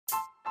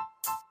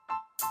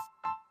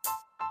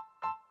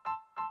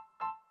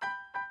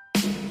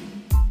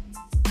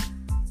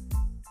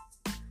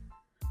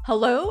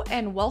Hello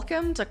and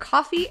welcome to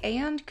Coffee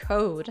and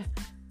Code.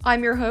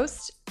 I'm your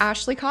host,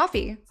 Ashley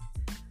Coffee.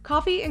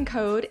 Coffee and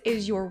Code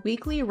is your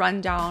weekly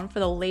rundown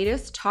for the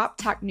latest top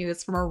tech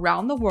news from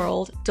around the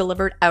world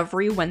delivered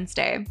every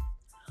Wednesday.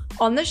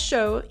 On this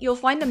show, you'll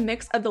find a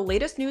mix of the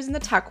latest news in the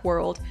tech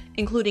world,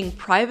 including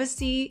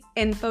privacy,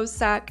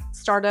 infosec,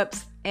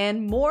 startups,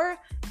 and more,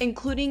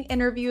 including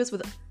interviews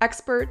with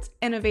experts,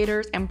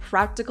 innovators, and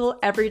practical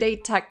everyday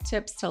tech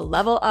tips to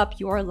level up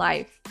your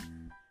life.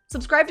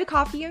 Subscribe to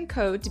Coffee and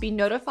Code to be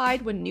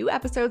notified when new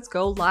episodes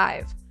go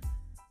live.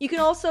 You can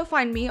also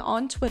find me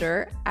on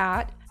Twitter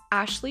at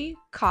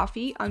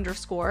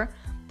AshleyCoffee_.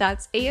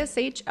 That's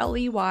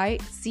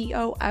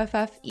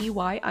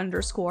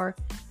ASHLEYCOFFEY_.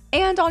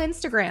 And on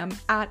Instagram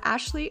at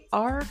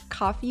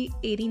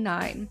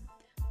AshleyRCoffee89.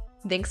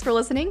 Thanks for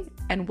listening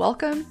and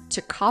welcome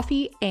to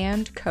Coffee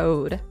and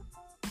Code.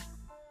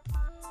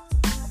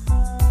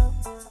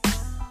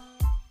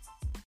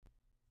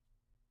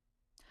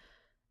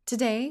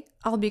 Today,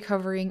 I'll be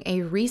covering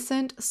a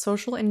recent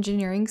social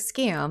engineering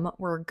scam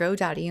where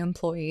GoDaddy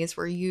employees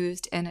were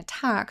used in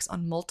attacks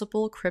on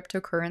multiple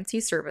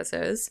cryptocurrency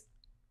services,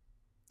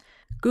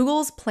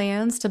 Google's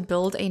plans to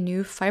build a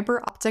new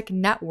fiber optic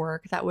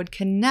network that would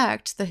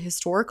connect the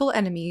historical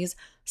enemies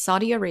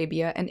Saudi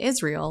Arabia and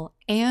Israel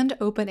and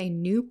open a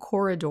new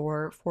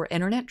corridor for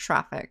internet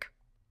traffic.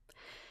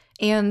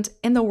 And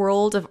in the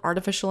world of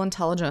artificial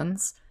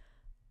intelligence,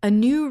 a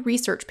new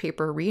research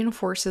paper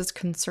reinforces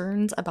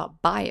concerns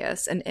about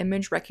bias in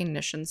image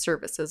recognition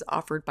services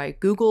offered by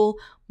Google,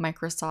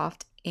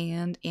 Microsoft,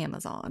 and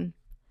Amazon.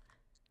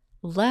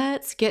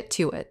 Let's get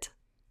to it.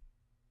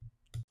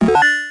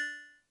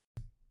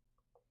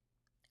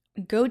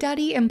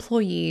 GoDaddy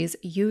employees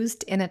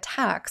used in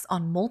attacks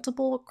on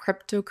multiple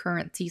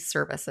cryptocurrency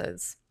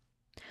services.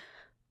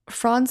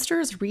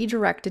 Fraudsters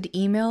redirected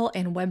email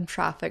and web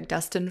traffic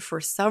destined for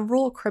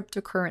several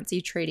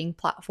cryptocurrency trading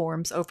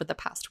platforms over the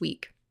past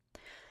week.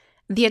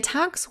 The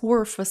attacks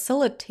were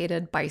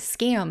facilitated by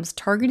scams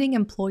targeting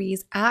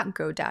employees at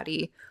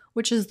GoDaddy,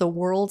 which is the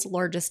world's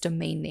largest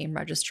domain name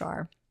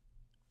registrar.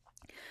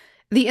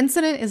 The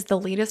incident is the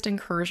latest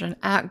incursion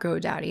at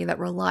GoDaddy that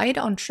relied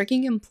on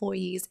tricking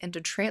employees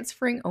into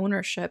transferring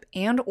ownership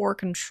and/or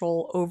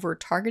control over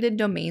targeted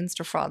domains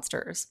to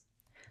fraudsters.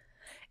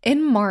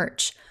 In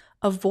March,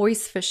 a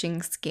voice phishing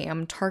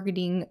scam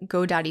targeting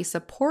GoDaddy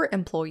support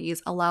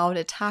employees allowed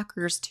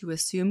attackers to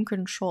assume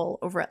control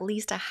over at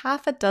least a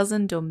half a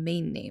dozen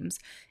domain names,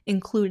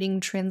 including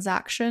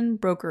transaction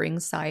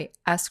brokering site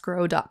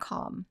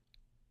escrow.com.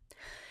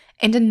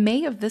 And in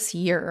May of this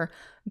year,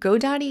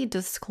 GoDaddy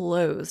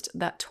disclosed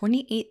that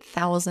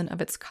 28,000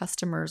 of its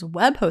customers'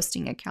 web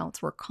hosting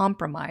accounts were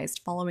compromised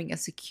following a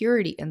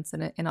security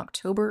incident in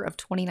October of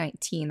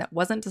 2019 that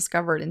wasn't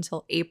discovered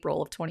until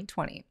April of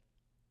 2020.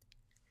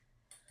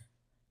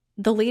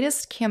 The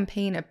latest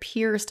campaign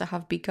appears to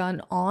have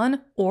begun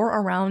on or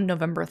around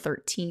November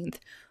 13th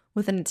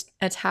with an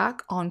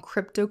attack on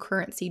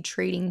cryptocurrency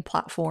trading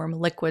platform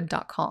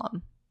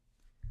Liquid.com.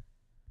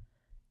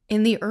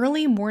 In the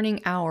early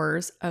morning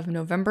hours of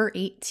November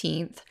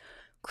 18th,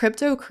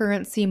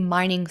 cryptocurrency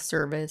mining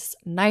service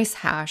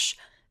NiceHash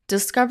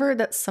discovered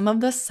that some of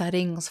the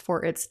settings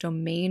for its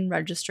domain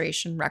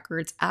registration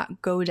records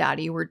at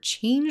GoDaddy were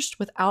changed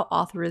without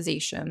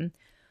authorization,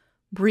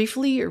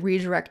 briefly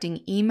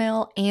redirecting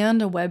email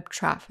and web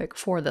traffic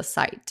for the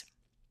site.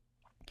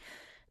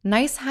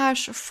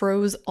 NiceHash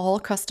froze all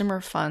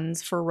customer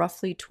funds for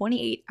roughly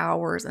 28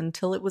 hours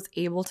until it was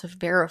able to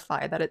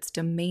verify that its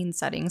domain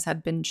settings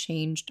had been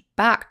changed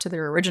back to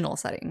their original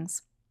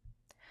settings.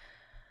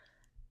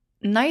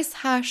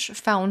 NiceHash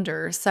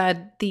founder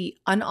said the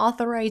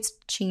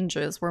unauthorized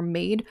changes were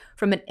made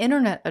from an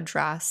internet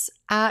address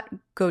at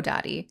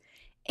GoDaddy,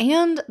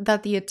 and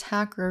that the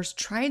attackers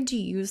tried to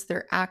use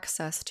their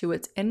access to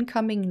its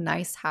incoming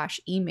NiceHash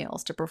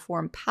emails to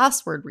perform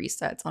password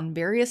resets on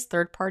various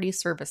third-party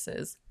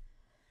services,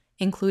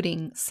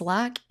 including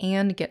Slack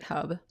and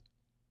GitHub.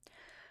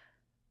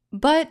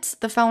 But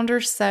the founder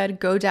said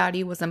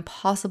GoDaddy was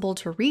impossible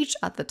to reach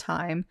at the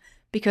time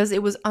because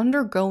it was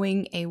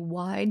undergoing a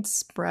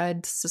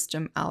widespread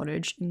system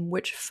outage in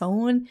which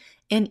phone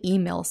and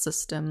email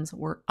systems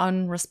were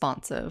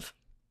unresponsive.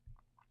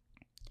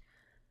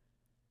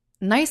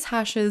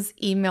 NiceHash's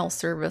email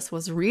service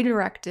was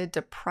redirected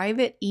to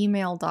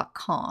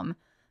privateemail.com,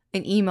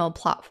 an email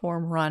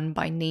platform run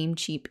by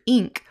Namecheap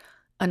Inc.,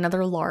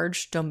 another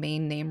large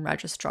domain name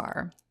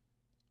registrar.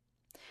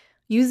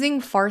 Using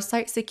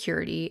Farsight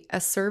Security, a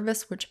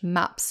service which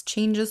maps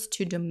changes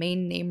to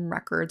domain name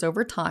records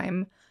over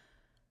time,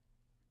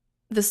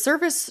 the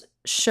service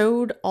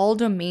showed all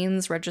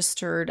domains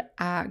registered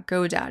at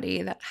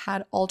GoDaddy that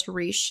had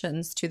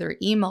alterations to their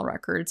email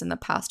records in the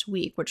past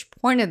week, which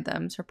pointed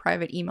them to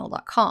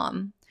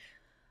privateemail.com.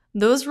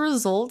 Those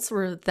results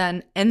were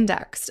then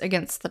indexed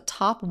against the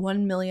top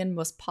 1 million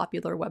most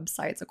popular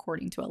websites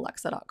according to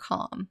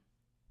Alexa.com.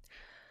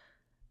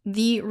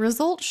 The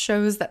result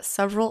shows that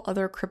several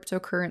other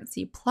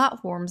cryptocurrency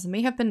platforms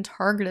may have been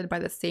targeted by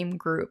the same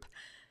group,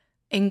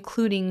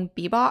 including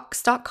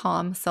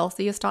bbox.com,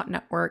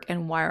 Celsius.network,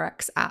 and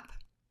WireX app.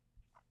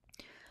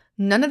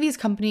 None of these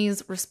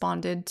companies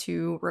responded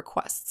to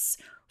requests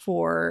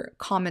for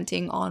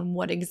commenting on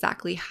what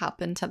exactly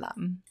happened to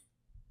them.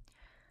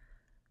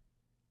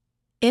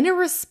 In a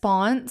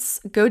response,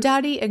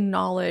 GoDaddy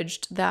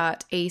acknowledged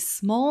that a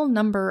small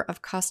number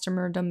of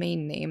customer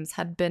domain names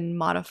had been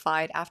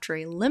modified after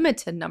a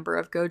limited number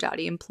of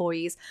GoDaddy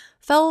employees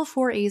fell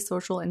for a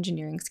social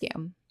engineering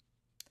scam.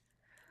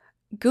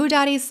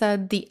 GoDaddy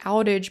said the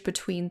outage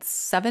between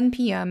 7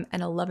 p.m.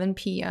 and 11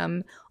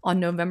 p.m. on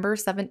November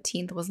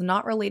 17th was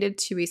not related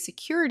to a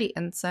security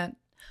incident,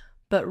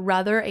 but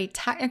rather a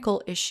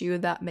technical issue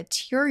that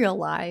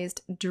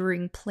materialized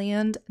during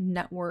planned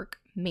network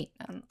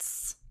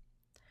maintenance.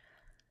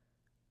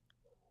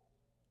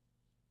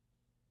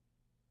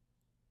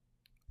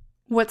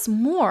 What's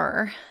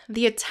more,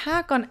 the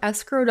attack on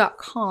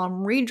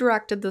escrow.com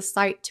redirected the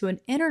site to an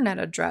internet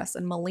address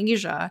in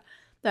Malaysia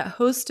that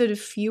hosted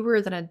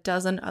fewer than a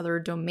dozen other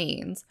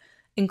domains,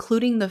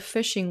 including the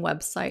phishing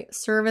website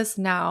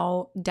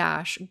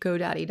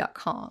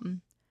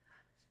servicenow-godaddy.com.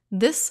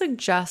 This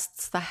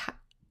suggests the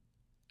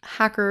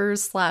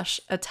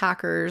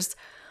hackers/attackers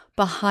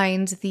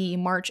behind the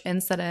March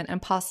incident, and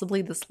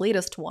possibly this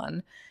latest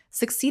one,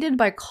 succeeded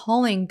by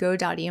calling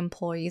GoDaddy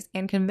employees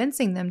and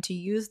convincing them to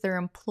use their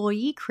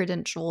employee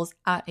credentials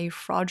at a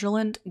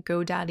fraudulent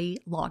GoDaddy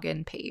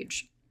login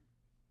page.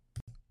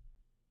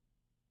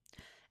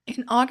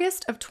 In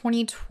August of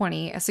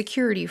 2020, a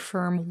security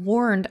firm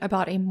warned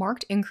about a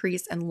marked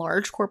increase in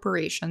large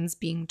corporations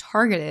being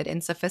targeted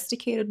in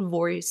sophisticated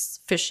voice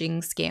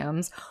phishing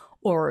scams,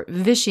 or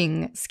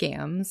vishing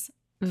scams,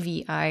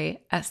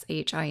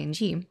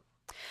 VISHING.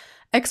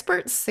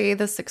 Experts say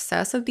the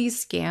success of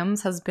these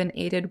scams has been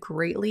aided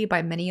greatly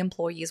by many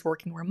employees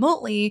working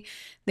remotely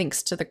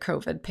thanks to the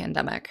COVID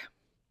pandemic.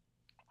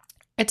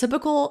 A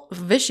typical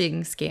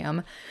vishing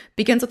scam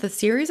begins with a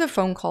series of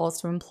phone calls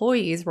to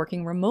employees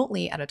working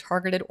remotely at a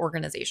targeted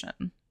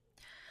organization.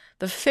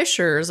 The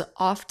phishers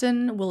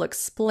often will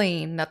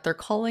explain that they're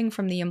calling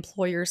from the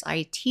employer's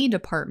IT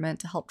department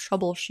to help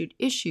troubleshoot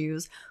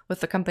issues with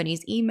the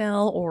company's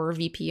email or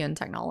VPN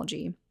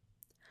technology.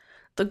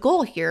 The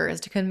goal here is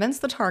to convince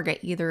the target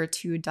either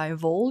to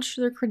divulge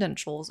their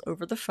credentials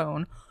over the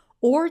phone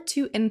or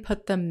to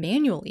input them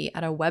manually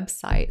at a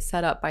website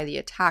set up by the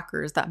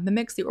attackers that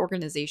mimics the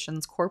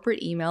organization's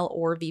corporate email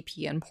or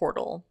VPN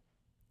portal.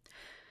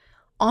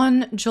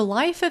 On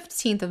July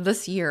 15th of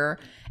this year,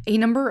 a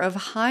number of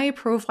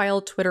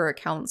high-profile Twitter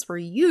accounts were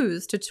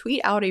used to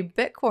tweet out a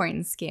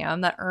Bitcoin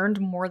scam that earned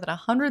more than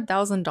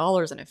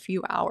 $100,000 in a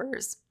few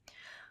hours.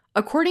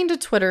 According to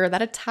Twitter,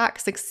 that attack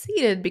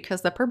succeeded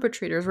because the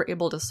perpetrators were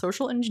able to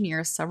social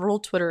engineer several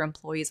Twitter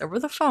employees over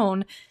the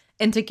phone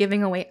into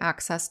giving away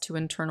access to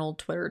internal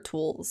Twitter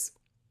tools.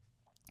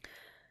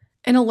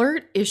 An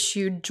alert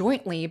issued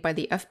jointly by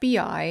the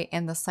FBI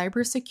and the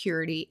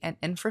Cybersecurity and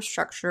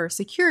Infrastructure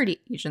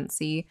Security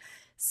Agency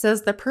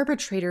says the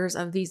perpetrators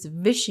of these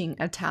vishing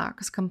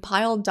attacks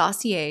compiled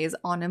dossiers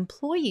on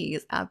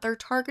employees at their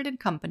targeted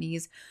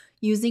companies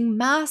using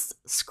mass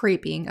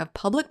scraping of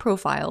public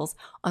profiles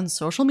on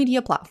social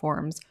media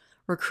platforms,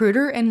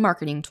 recruiter and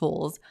marketing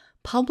tools,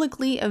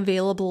 publicly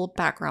available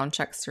background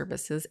check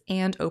services,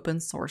 and open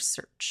source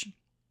search.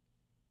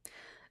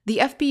 The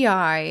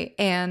FBI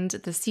and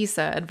the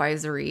CISA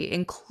advisory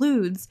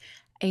includes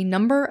a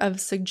number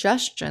of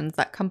suggestions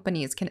that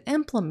companies can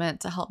implement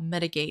to help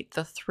mitigate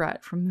the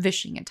threat from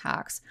vishing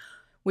attacks,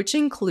 which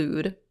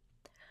include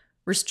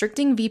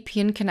restricting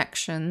VPN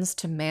connections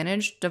to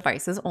managed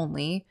devices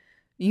only,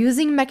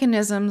 using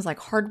mechanisms like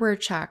hardware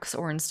checks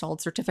or installed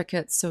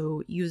certificates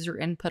so user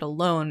input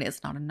alone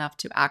is not enough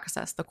to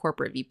access the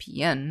corporate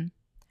VPN,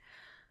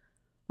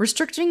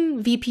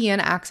 restricting VPN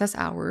access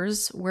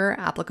hours where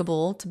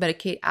applicable to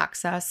mitigate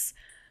access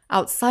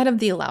outside of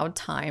the allowed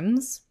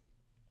times,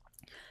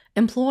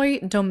 employ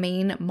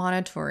domain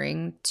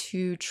monitoring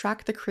to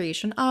track the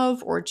creation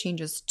of or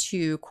changes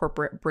to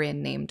corporate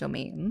brand name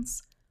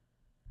domains,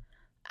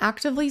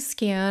 actively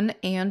scan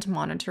and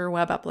monitor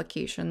web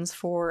applications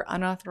for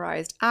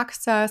unauthorized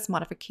access,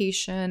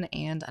 modification,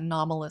 and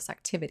anomalous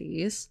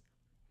activities,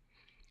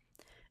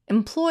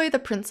 employ the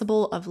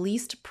principle of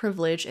least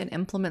privilege and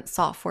implement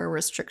software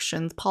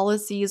restrictions,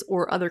 policies,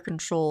 or other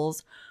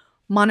controls,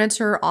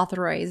 monitor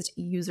authorized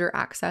user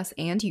access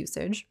and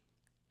usage,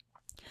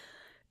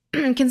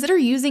 consider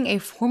using a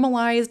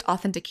formalized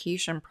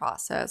authentication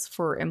process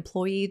for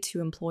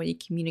employee-to-employee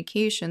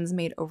communications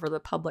made over the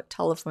public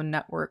telephone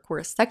network, where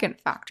a second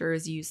factor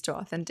is used to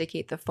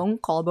authenticate the phone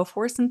call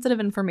before sensitive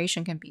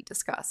information can be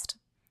discussed.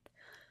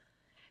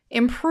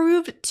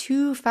 Improved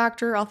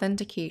two-factor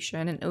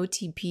authentication and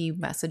OTP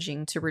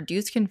messaging to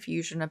reduce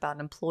confusion about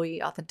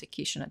employee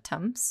authentication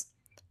attempts.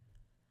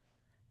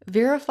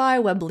 Verify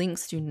web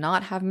links do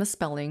not have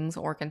misspellings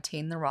or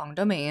contain the wrong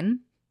domain.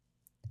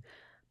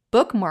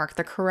 Bookmark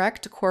the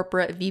correct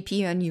corporate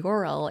VPN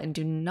URL and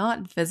do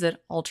not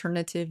visit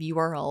alternative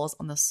URLs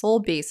on the sole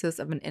basis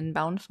of an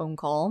inbound phone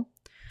call.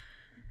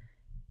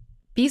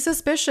 Be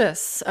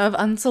suspicious of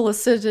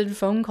unsolicited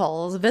phone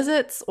calls,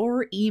 visits,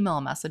 or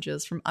email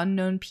messages from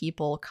unknown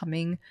people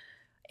coming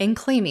and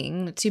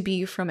claiming to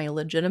be from a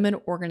legitimate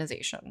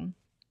organization.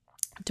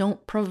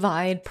 Don't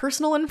provide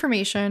personal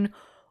information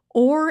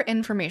or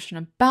information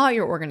about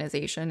your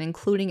organization,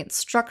 including its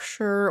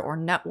structure or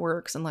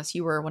networks, unless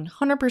you are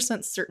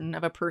 100% certain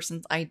of a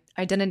person's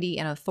identity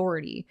and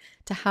authority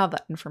to have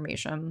that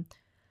information.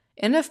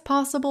 And if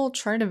possible,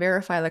 try to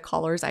verify the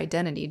caller's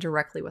identity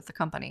directly with the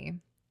company.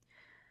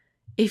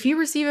 If you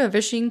receive a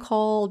phishing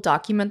call,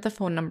 document the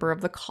phone number of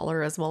the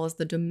caller as well as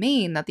the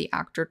domain that the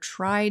actor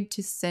tried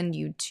to send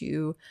you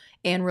to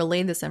and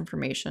relay this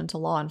information to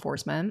law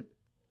enforcement.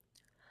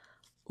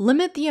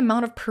 Limit the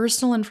amount of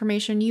personal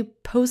information you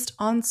post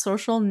on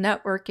social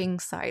networking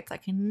sites. I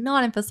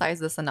cannot emphasize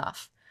this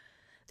enough.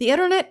 The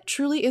internet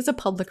truly is a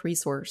public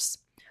resource.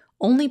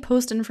 Only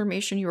post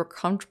information you are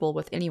comfortable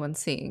with anyone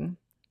seeing.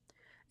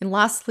 And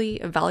lastly,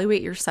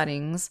 evaluate your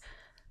settings.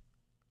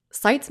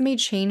 Sites may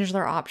change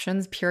their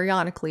options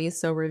periodically,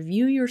 so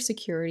review your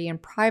security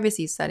and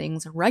privacy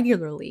settings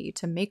regularly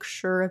to make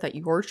sure that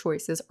your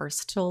choices are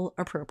still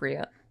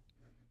appropriate.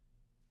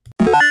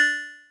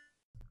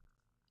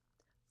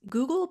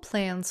 Google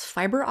plans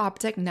fiber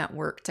optic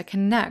network to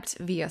connect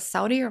via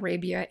Saudi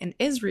Arabia and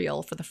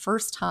Israel for the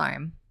first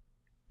time.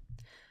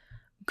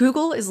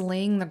 Google is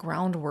laying the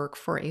groundwork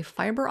for a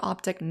fiber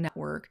optic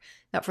network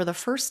that for the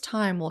first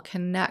time will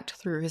connect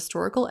through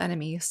historical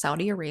enemy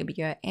Saudi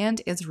Arabia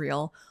and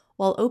Israel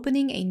while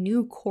opening a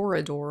new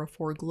corridor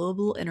for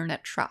global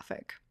internet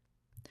traffic.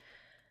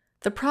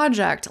 The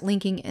project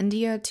linking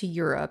India to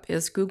Europe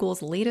is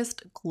Google's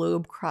latest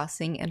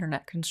globe-crossing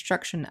internet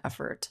construction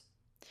effort.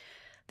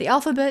 The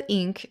Alphabet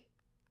Inc.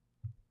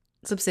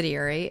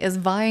 subsidiary is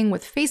vying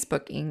with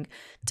Facebook Inc.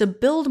 to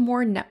build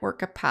more network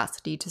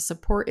capacity to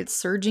support its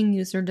surging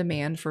user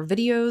demand for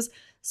videos,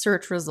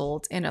 search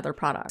results, and other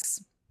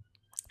products.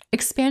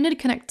 Expanded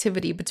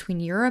connectivity between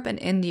Europe and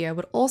India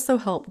would also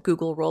help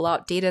Google roll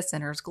out data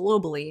centers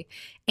globally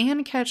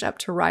and catch up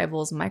to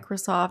rivals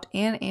Microsoft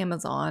and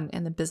Amazon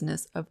in the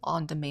business of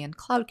on-demand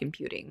cloud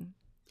computing.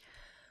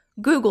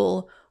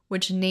 Google,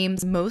 which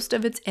names most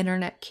of its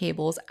internet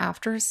cables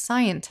after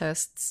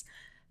scientists,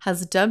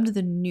 has dubbed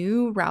the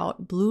new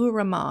route Blue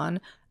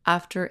Raman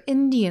after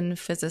Indian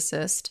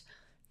physicist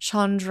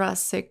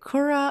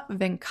Chandrasekhara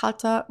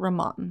Venkata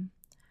Raman.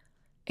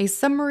 A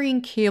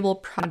submarine cable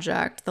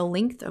project the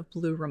length of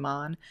Blue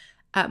Raman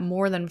at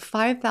more than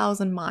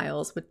 5,000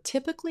 miles would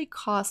typically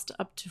cost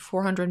up to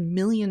 $400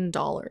 million.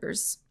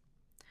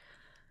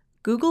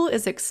 Google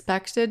is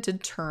expected to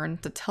turn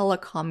to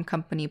telecom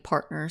company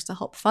partners to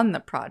help fund the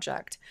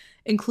project,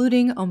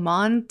 including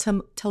Oman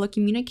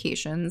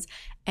Telecommunications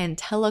and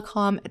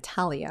Telecom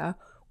Italia,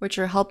 which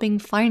are helping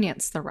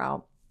finance the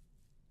route.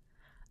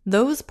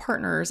 Those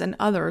partners and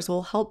others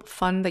will help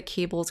fund the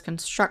cable's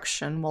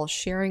construction while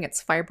sharing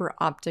its fiber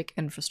optic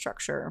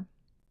infrastructure.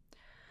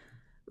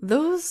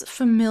 Those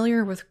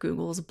familiar with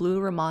Google's Blue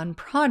Raman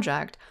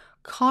project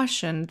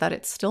cautioned that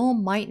it still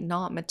might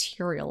not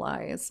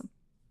materialize.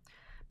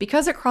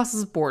 Because it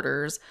crosses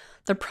borders,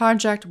 the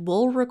project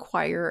will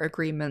require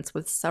agreements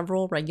with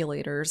several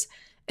regulators,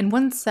 and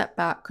one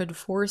setback could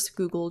force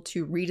Google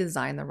to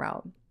redesign the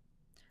route.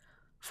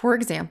 For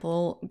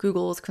example,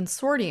 Google's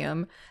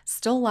consortium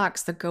still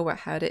lacks the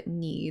go-ahead it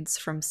needs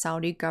from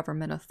Saudi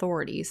government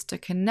authorities to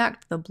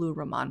connect the Blue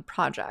Raman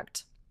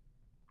project.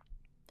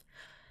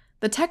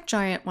 The tech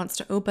giant wants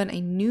to open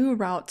a new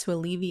route to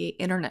alleviate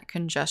internet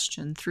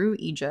congestion through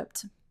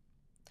Egypt.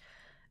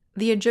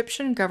 The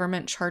Egyptian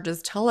government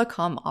charges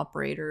telecom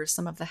operators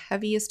some of the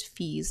heaviest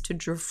fees to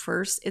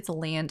traverse its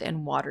land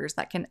and waters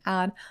that can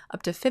add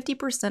up to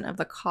 50% of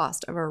the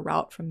cost of a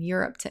route from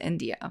Europe to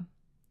India.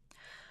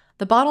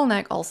 The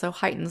bottleneck also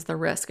heightens the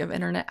risk of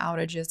internet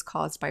outages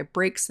caused by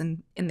breaks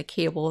in the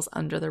cables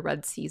under the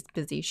Red Sea's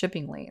busy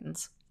shipping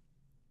lanes.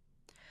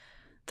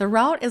 The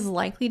route is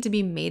likely to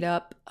be made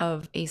up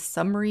of a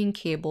submarine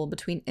cable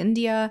between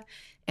India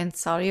and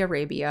Saudi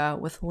Arabia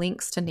with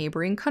links to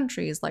neighboring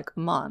countries like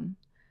Oman.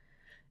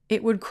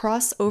 It would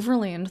cross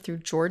overland through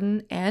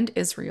Jordan and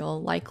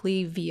Israel,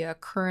 likely via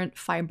current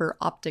fiber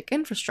optic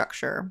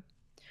infrastructure.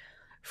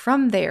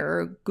 From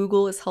there,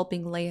 Google is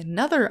helping lay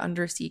another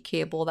undersea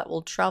cable that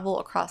will travel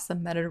across the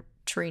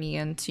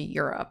Mediterranean to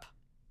Europe.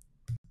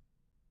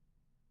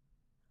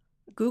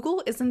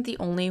 Google isn't the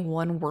only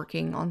one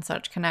working on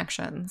such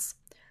connections.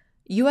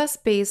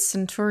 US-based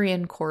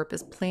Centurion Corp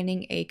is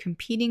planning a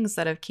competing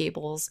set of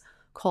cables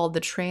called the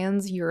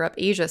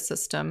Trans-Europe-Asia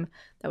System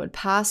that would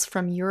pass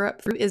from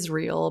Europe through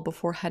Israel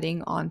before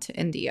heading on to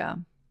India.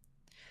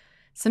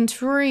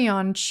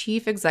 Centurion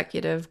chief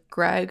executive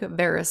Greg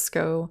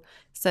Verisco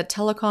said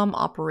telecom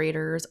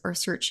operators are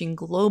searching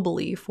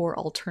globally for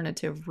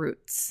alternative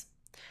routes.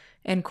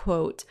 And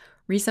quote,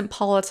 recent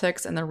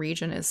politics in the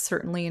region is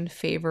certainly in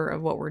favor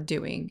of what we're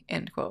doing,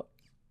 end quote.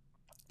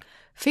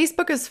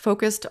 Facebook is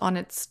focused on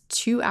its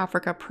To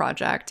Africa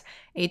project,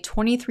 a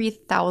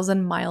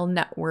 23,000-mile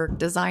network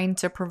designed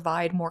to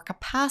provide more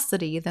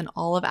capacity than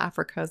all of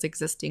Africa's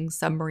existing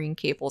submarine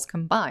cables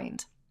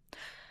combined.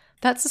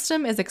 That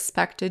system is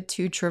expected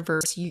to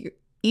traverse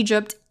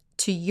Egypt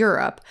to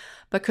Europe,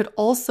 but could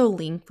also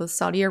link with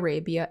Saudi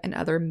Arabia and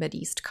other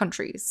Mideast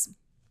countries.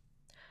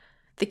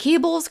 The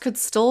cables could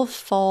still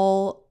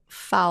fall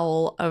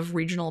foul of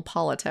regional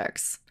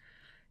politics.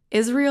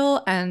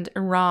 Israel and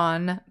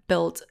Iran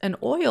built an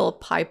oil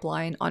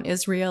pipeline on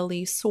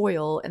Israeli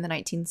soil in the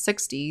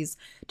 1960s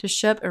to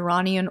ship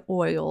Iranian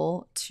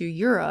oil to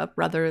Europe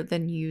rather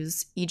than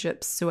use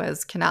Egypt's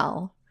Suez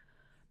Canal.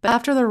 But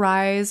after the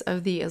rise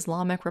of the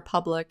Islamic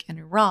Republic in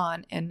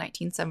Iran in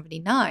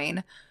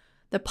 1979,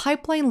 the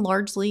pipeline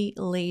largely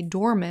lay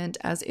dormant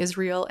as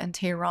Israel and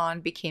Tehran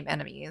became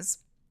enemies.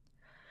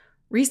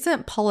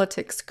 Recent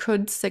politics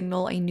could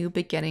signal a new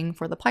beginning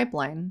for the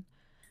pipeline.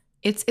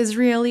 Its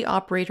Israeli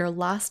operator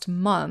last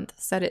month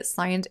said it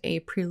signed a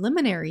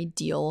preliminary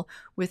deal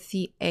with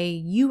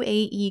a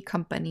UAE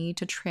company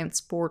to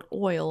transport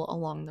oil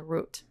along the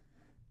route.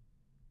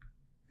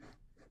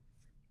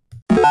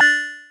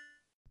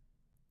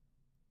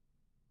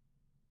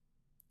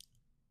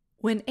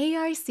 When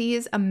AI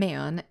sees a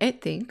man,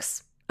 it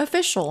thinks,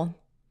 official.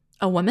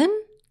 A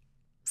woman?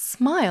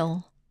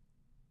 Smile.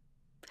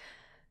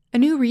 A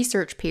new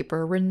research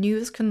paper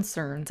renews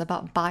concerns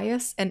about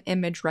bias and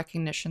image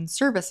recognition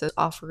services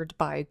offered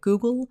by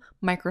Google,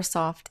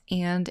 Microsoft,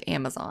 and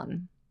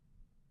Amazon.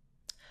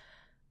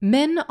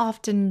 Men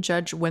often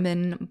judge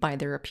women by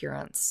their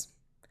appearance.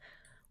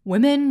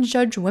 Women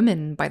judge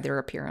women by their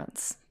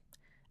appearance.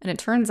 And it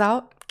turns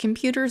out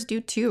computers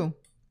do too.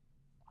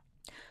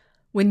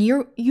 When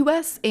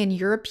US and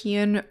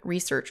European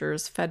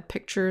researchers fed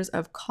pictures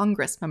of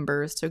Congress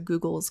members to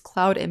Google's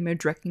cloud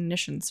image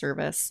recognition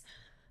service,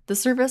 the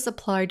service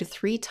applied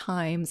 3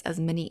 times as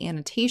many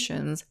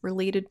annotations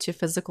related to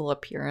physical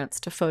appearance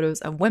to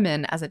photos of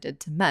women as it did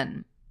to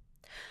men.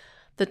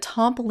 The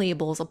top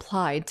labels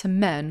applied to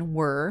men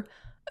were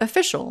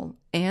official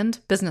and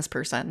business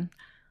person.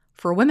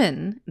 For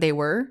women, they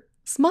were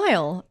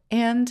smile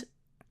and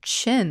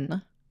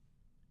chin.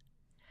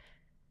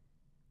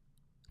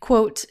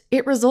 Quote,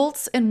 it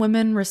results in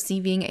women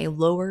receiving a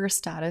lower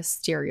status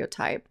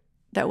stereotype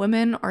that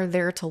women are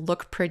there to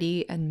look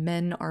pretty and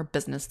men are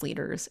business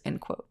leaders,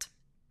 end quote.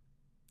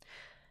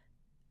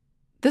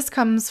 This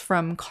comes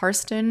from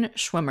Carsten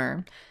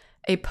Schwimmer,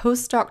 a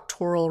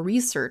postdoctoral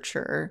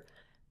researcher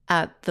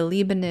at the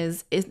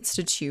Leibniz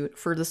Institute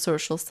for the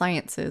Social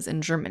Sciences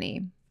in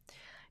Germany.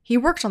 He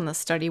worked on this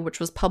study, which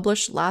was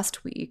published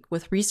last week,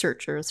 with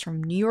researchers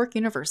from New York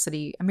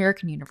University,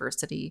 American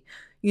University,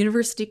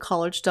 University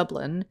College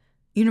Dublin,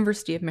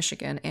 University of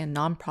Michigan, and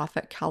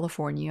nonprofit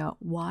California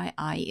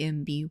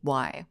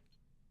YIMBY.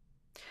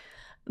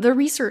 The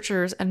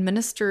researchers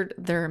administered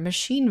their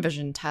machine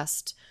vision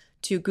test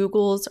to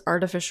Google's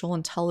artificial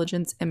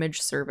intelligence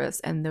image service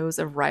and those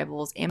of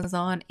rivals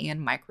Amazon and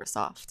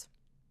Microsoft.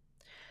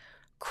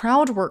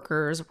 Crowd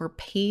workers were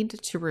paid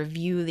to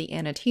review the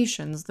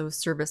annotations those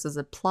services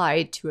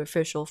applied to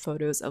official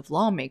photos of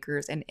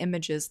lawmakers and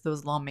images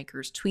those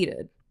lawmakers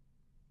tweeted.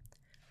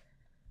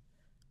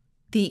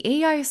 The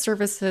AI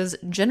services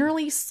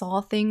generally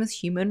saw things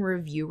human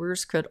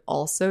reviewers could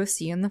also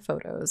see in the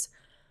photos,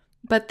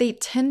 but they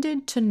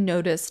tended to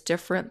notice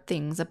different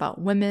things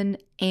about women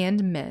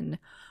and men,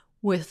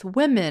 with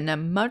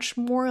women much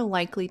more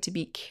likely to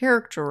be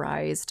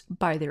characterized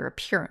by their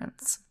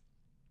appearance.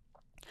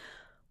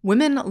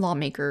 Women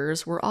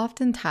lawmakers were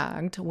often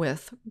tagged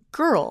with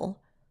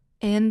girl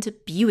and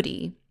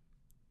beauty.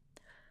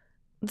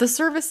 The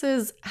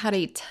services had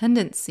a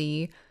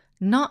tendency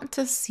not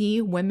to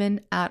see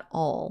women at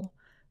all,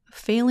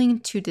 failing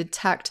to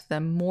detect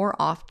them more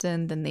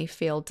often than they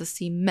failed to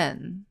see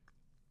men.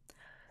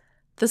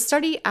 The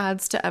study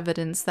adds to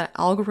evidence that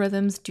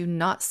algorithms do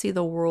not see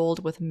the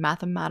world with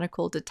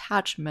mathematical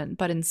detachment,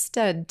 but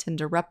instead tend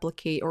to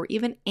replicate or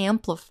even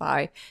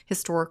amplify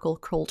historical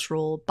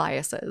cultural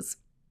biases.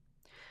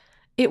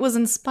 It was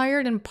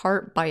inspired in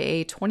part by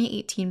a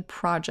 2018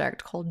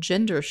 project called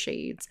Gender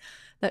Shades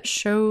that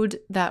showed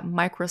that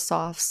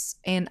Microsoft's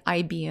and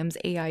IBM's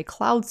AI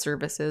cloud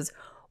services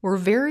were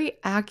very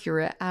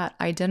accurate at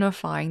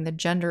identifying the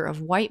gender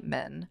of white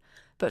men,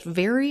 but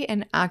very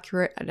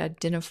inaccurate at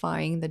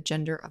identifying the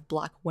gender of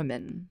Black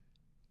women.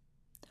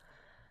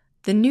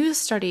 The new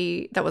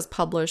study that was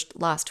published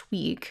last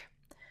week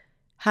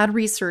had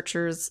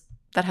researchers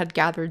that had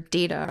gathered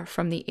data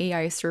from the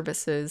AI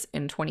services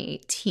in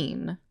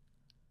 2018.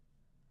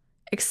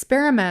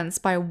 Experiments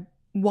by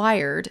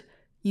Wired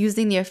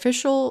using the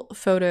official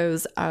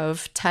photos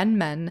of 10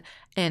 men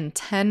and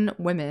 10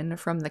 women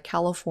from the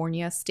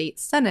California State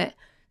Senate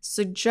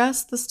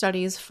suggest the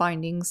study's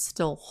findings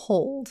still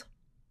hold.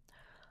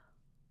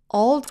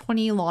 All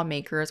 20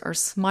 lawmakers are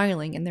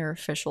smiling in their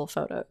official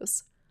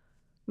photos.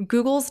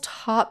 Google's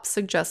top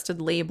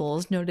suggested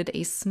labels noted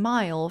a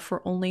smile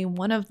for only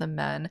one of the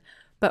men,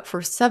 but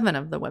for 7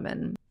 of the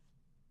women.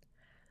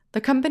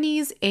 The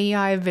company's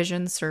AI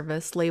vision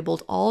service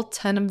labeled all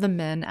 10 of the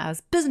men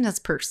as business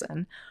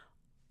person,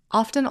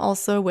 often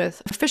also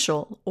with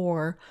official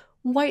or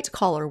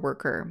white-collar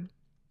worker.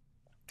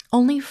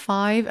 Only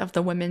 5 of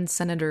the women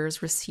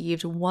senators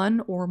received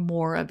one or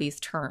more of these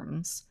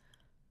terms.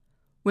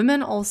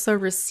 Women also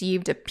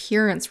received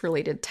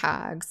appearance-related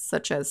tags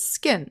such as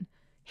skin,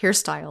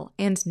 hairstyle,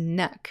 and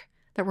neck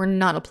that were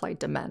not applied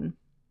to men.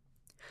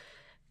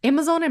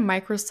 Amazon and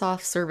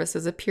Microsoft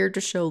services appeared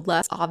to show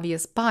less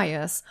obvious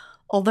bias,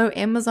 although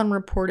Amazon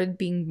reported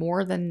being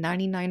more than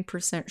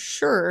 99%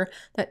 sure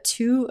that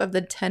 2 of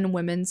the 10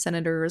 women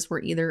senators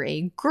were either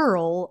a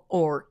girl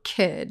or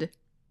kid.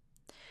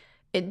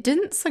 It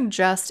didn't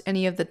suggest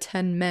any of the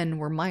 10 men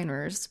were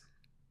minors.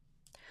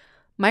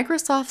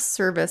 Microsoft's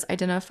service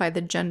identified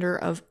the gender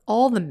of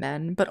all the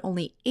men, but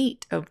only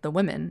 8 of the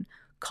women,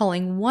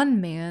 calling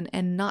one man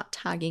and not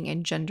tagging a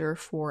gender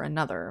for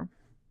another.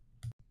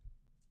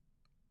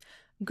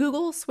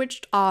 Google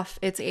switched off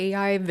its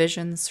AI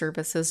vision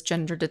service's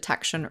gender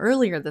detection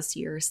earlier this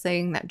year,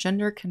 saying that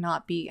gender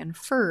cannot be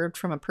inferred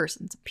from a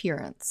person's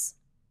appearance.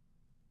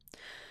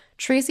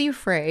 Tracy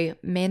Frey,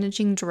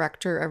 managing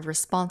director of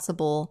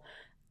responsible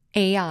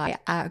AI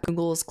at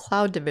Google's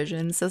cloud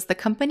division, says the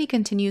company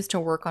continues to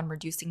work on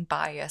reducing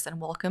bias and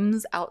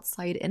welcomes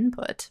outside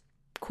input.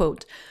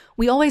 Quote,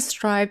 "We always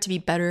strive to be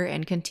better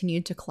and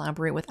continue to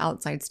collaborate with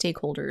outside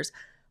stakeholders,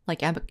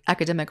 like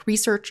academic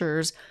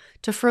researchers,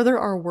 to further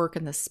our work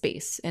in this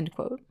space," end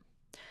quote.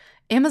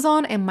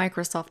 Amazon and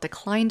Microsoft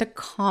declined to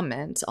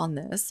comment on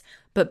this,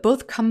 but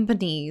both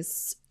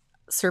companies'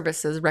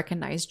 services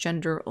recognize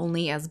gender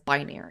only as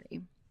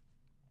binary.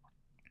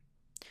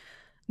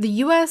 The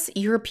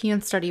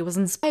US-European study was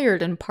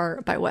inspired in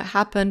part by what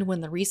happened when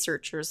the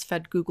researchers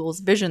fed Google's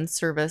Vision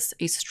service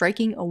a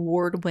striking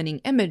award-winning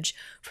image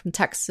from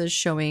Texas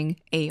showing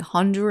a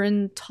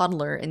Honduran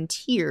toddler in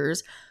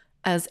tears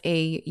as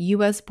a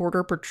US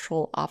Border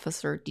Patrol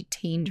officer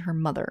detained her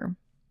mother.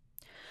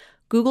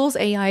 Google's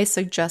AI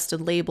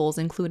suggested labels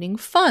including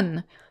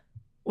fun,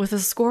 with a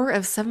score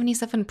of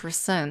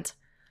 77%,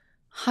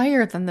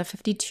 higher than the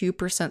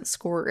 52%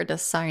 score it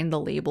assigned the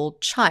label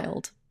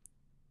child.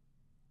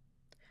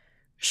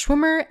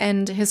 Schwimmer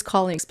and his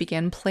colleagues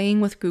began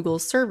playing with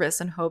Google's service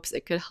in hopes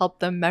it could help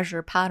them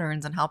measure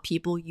patterns in how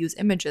people use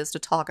images to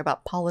talk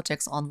about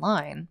politics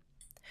online.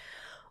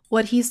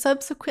 What he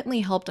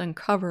subsequently helped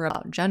uncover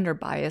about gender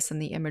bias in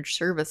the image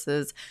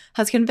services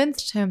has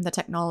convinced him that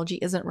technology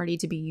isn't ready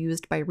to be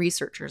used by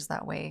researchers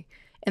that way,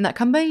 and that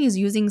companies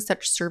using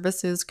such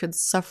services could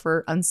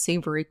suffer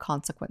unsavory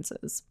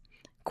consequences.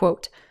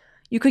 Quote,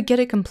 "You could get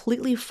a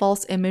completely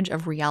false image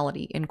of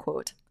reality," end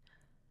quote.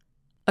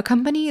 A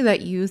company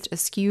that used a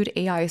skewed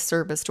AI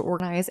service to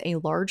organize a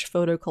large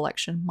photo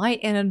collection might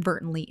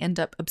inadvertently end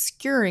up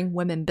obscuring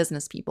women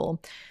business people,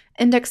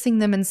 indexing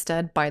them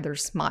instead by their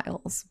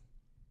smiles.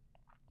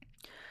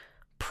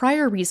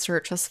 Prior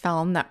research has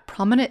found that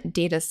prominent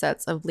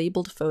datasets of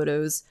labeled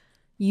photos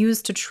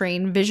used to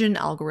train vision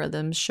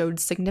algorithms showed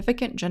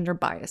significant gender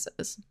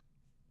biases.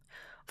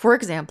 For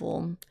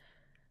example,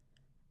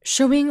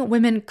 showing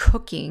women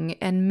cooking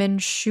and men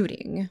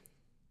shooting.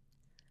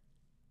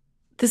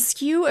 The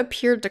skew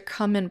appeared to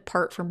come in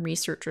part from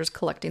researchers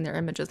collecting their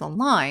images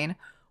online,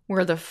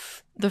 where the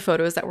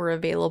photos that were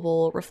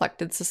available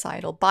reflected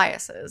societal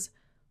biases,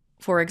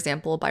 for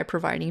example, by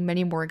providing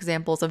many more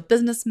examples of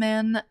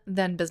businessmen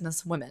than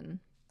businesswomen.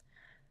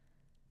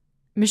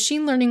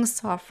 Machine learning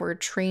software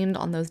trained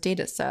on those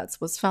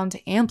datasets was found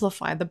to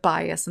amplify the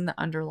bias in the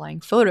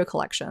underlying photo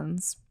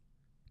collections.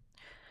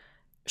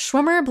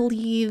 Schwimmer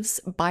believes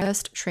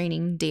biased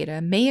training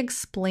data may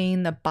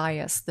explain the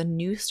bias the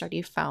new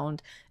study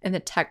found in the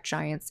tech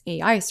giant's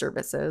AI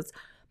services,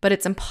 but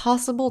it's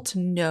impossible to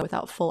know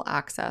without full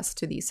access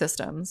to these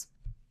systems.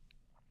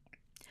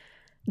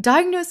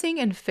 Diagnosing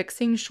and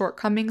fixing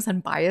shortcomings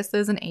and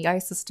biases in AI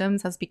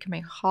systems has become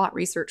a hot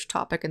research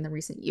topic in the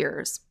recent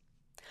years.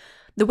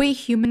 The way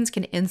humans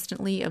can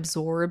instantly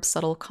absorb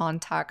subtle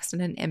context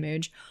in an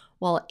image,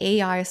 while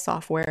AI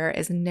software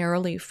is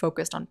narrowly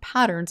focused on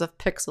patterns of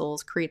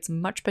pixels, creates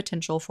much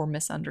potential for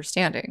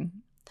misunderstanding.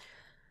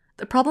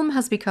 The problem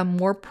has become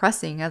more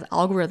pressing as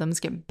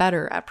algorithms get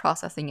better at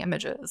processing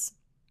images.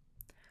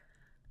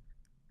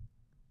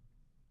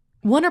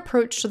 One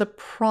approach to the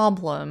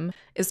problem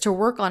is to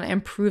work on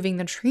improving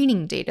the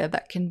training data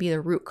that can be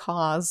the root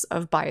cause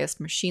of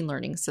biased machine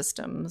learning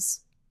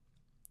systems.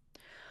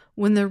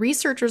 When the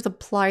researchers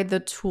applied the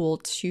tool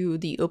to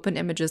the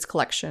OpenImages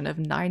collection of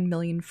 9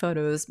 million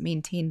photos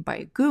maintained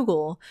by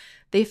Google,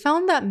 they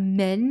found that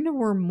men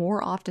were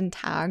more often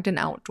tagged in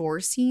outdoor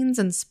scenes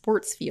and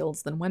sports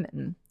fields than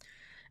women.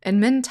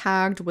 And men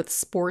tagged with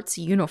sports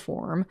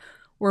uniform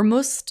were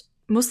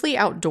mostly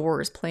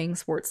outdoors playing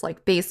sports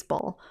like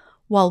baseball,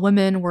 while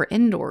women were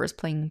indoors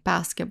playing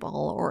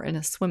basketball or in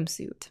a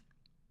swimsuit.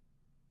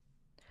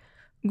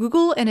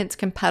 Google and its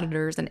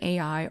competitors in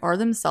AI are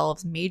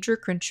themselves major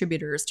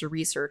contributors to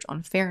research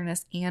on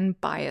fairness and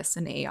bias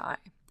in AI.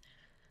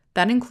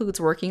 That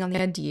includes working on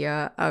the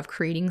idea of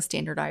creating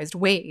standardized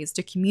ways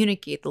to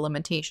communicate the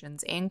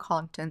limitations and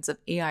contents of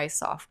AI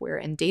software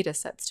and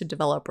datasets to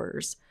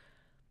developers,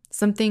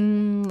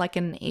 something like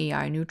an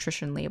AI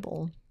nutrition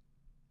label.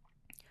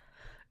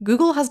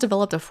 Google has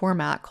developed a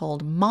format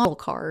called model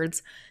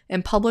cards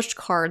and published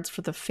cards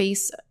for the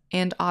face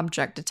and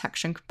object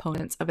detection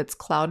components of its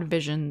Cloud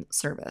Vision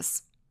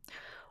service.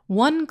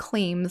 One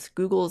claims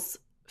Google's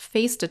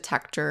face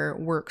detector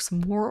works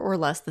more or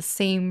less the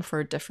same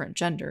for different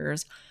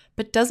genders,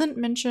 but doesn't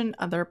mention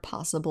other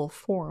possible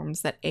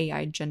forms that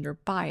AI gender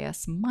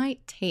bias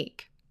might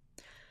take.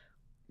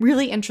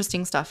 Really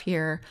interesting stuff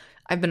here.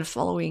 I've been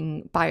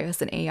following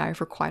bias in AI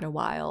for quite a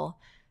while,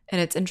 and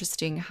it's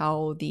interesting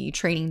how the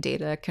training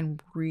data can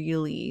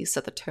really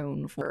set the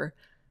tone for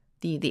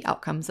the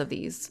outcomes of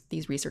these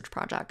research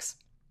projects.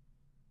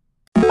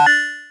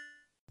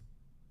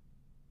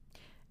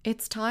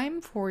 It's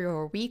time for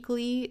your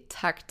weekly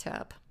tech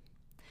tip.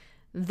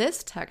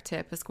 This tech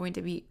tip is going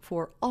to be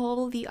for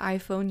all the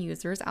iPhone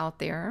users out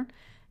there,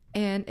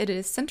 and it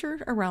is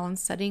centered around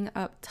setting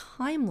up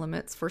time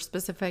limits for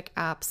specific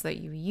apps that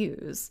you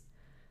use.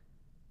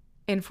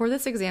 And for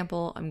this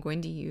example, I'm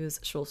going to use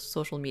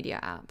social media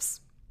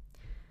apps.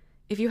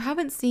 If you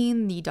haven't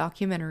seen the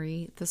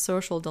documentary The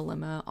Social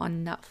Dilemma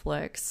on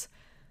Netflix,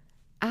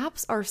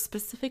 apps are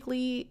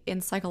specifically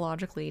and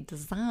psychologically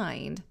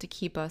designed to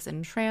keep us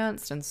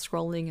entranced and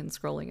scrolling and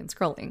scrolling and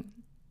scrolling.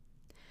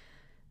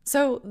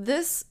 So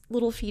this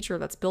little feature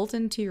that's built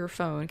into your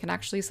phone can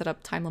actually set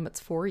up time limits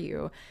for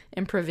you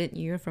and prevent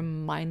you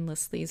from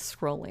mindlessly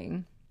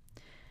scrolling.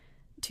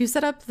 To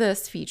set up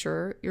this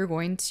feature, you're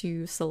going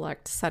to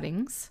select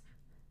Settings,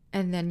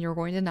 and then you're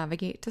going to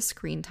navigate to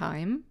Screen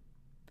Time.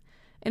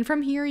 And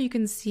from here, you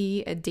can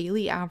see a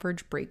daily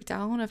average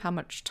breakdown of how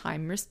much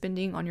time you're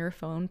spending on your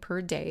phone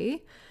per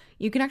day.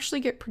 You can actually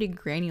get pretty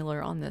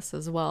granular on this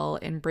as well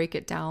and break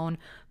it down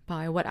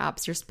by what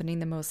apps you're spending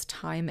the most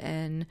time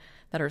in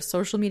that are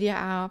social media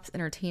apps,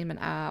 entertainment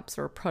apps,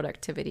 or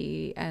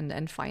productivity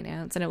and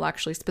finance. And it will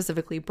actually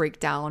specifically break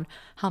down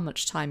how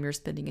much time you're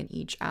spending in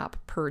each app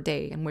per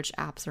day and which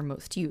apps are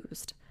most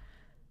used.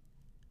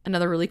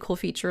 Another really cool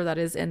feature that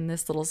is in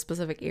this little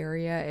specific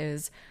area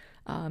is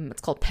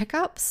it's called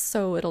pickups.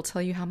 So it'll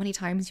tell you how many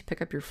times you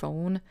pick up your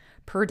phone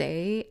per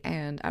day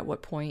and at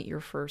what point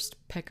your first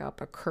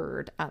pickup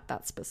occurred at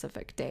that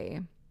specific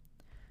day.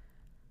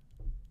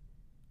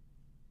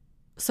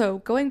 So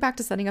going back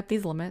to setting up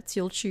these limits,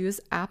 you'll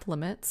choose app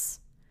limits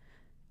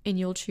and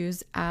you'll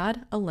choose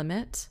add a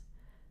limit.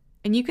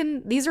 And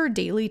these are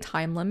daily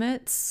time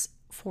limits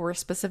for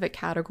specific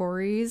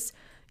categories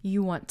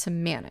you want to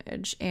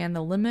manage. And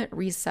the limit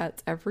resets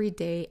every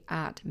day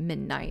at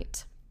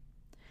midnight.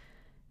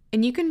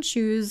 And you can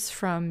choose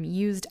from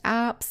used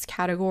apps,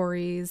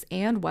 categories,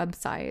 and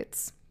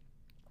websites.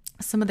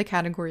 Some of the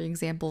category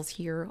examples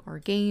here are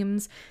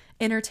games,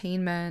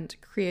 entertainment,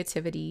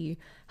 creativity,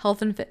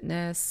 health and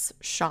fitness,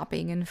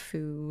 shopping and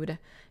food,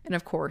 and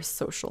of course,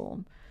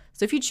 social.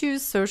 So if you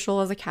choose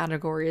social as a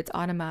category, it's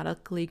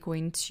automatically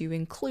going to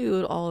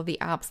include all of the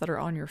apps that are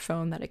on your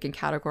phone that it can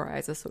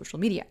categorize as social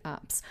media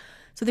apps.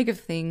 So think of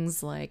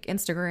things like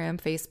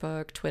Instagram,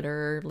 Facebook,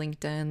 Twitter,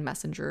 LinkedIn,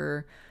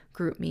 Messenger,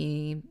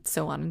 GroupMe,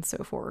 so on and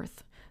so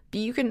forth. But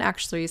you can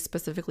actually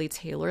specifically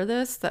tailor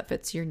this that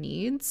fits your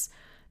needs.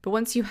 But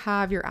once you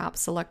have your app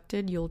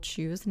selected, you'll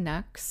choose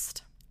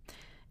next.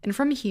 And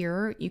from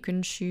here, you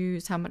can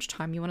choose how much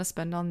time you want to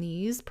spend on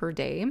these per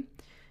day.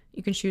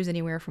 You can choose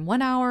anywhere from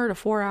 1 hour to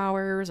 4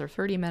 hours or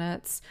 30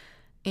 minutes.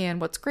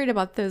 And what's great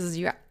about this is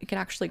you can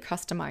actually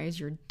customize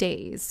your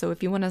days. So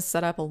if you want to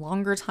set up a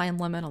longer time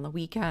limit on the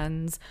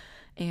weekends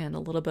and a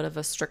little bit of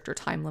a stricter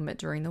time limit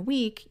during the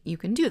week, you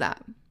can do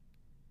that.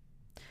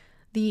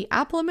 The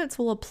app limits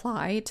will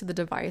apply to the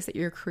device that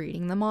you're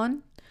creating them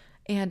on,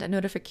 and a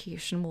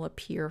notification will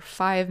appear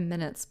 5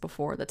 minutes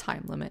before the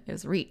time limit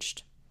is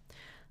reached.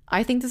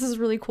 I think this is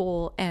really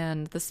cool,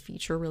 and this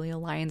feature really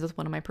aligns with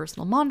one of my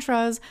personal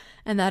mantras,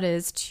 and that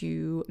is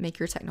to make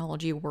your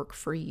technology work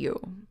for you.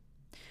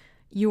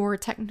 Your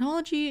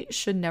technology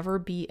should never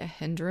be a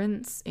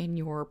hindrance in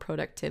your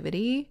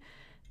productivity,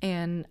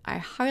 and I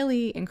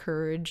highly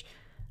encourage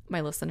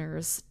my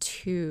listeners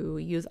to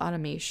use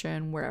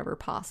automation wherever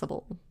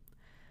possible.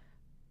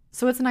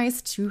 So it's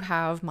nice to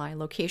have my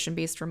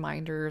location-based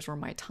reminders or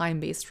my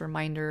time-based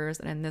reminders,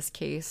 and in this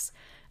case,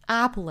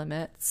 app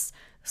limits,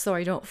 so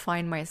I don't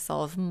find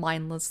myself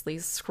mindlessly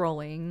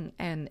scrolling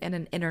and in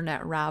an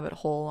internet rabbit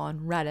hole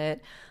on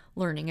Reddit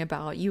learning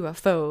about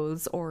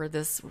UFOs or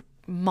this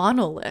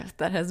monolith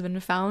that has been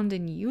found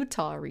in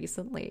Utah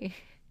recently.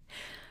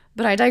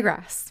 But I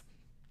digress.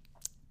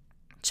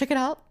 Check it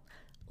out.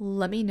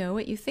 Let me know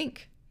what you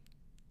think.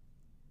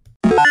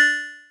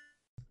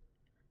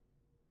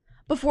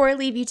 Before I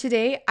leave you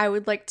today, I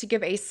would like to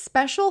give a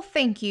special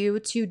thank you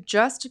to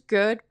Just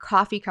Good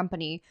Coffee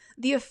Company,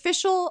 the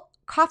official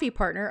coffee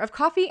partner of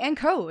Coffee and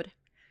Code.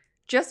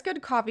 Just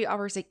Good Coffee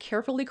offers a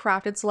carefully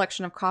crafted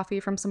selection of coffee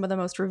from some of the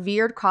most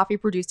revered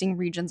coffee-producing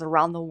regions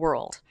around the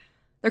world.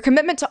 Their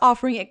commitment to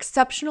offering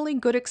exceptionally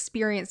good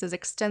experiences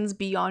extends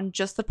beyond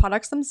just the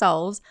products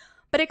themselves,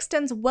 but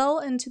extends well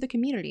into the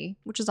community,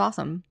 which is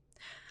awesome.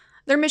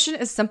 Their mission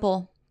is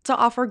simple: to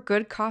offer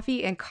good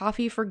coffee and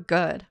coffee for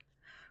good.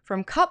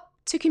 From cup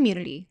to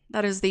community,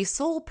 that is the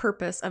sole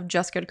purpose of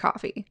Just Good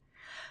Coffee.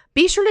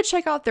 Be sure to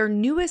check out their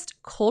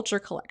newest Culture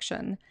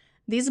collection.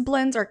 These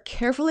blends are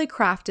carefully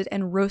crafted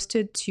and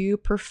roasted to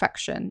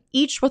perfection,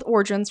 each with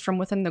origins from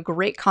within the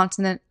great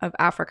continent of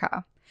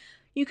Africa.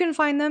 You can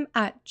find them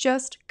at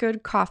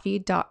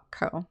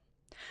justgoodcoffee.co.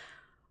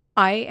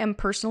 I am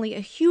personally a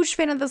huge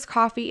fan of this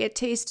coffee. It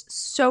tastes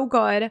so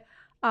good.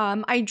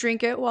 I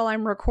drink it while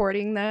I'm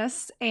recording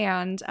this,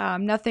 and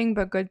nothing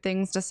but good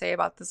things to say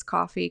about this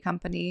coffee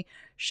company.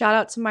 Shout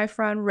out to my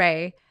friend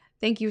Ray.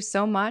 Thank you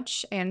so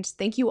much, and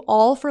thank you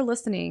all for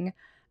listening.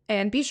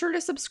 And be sure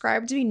to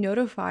subscribe to be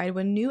notified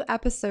when new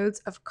episodes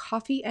of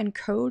Coffee and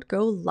Code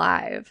go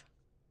live.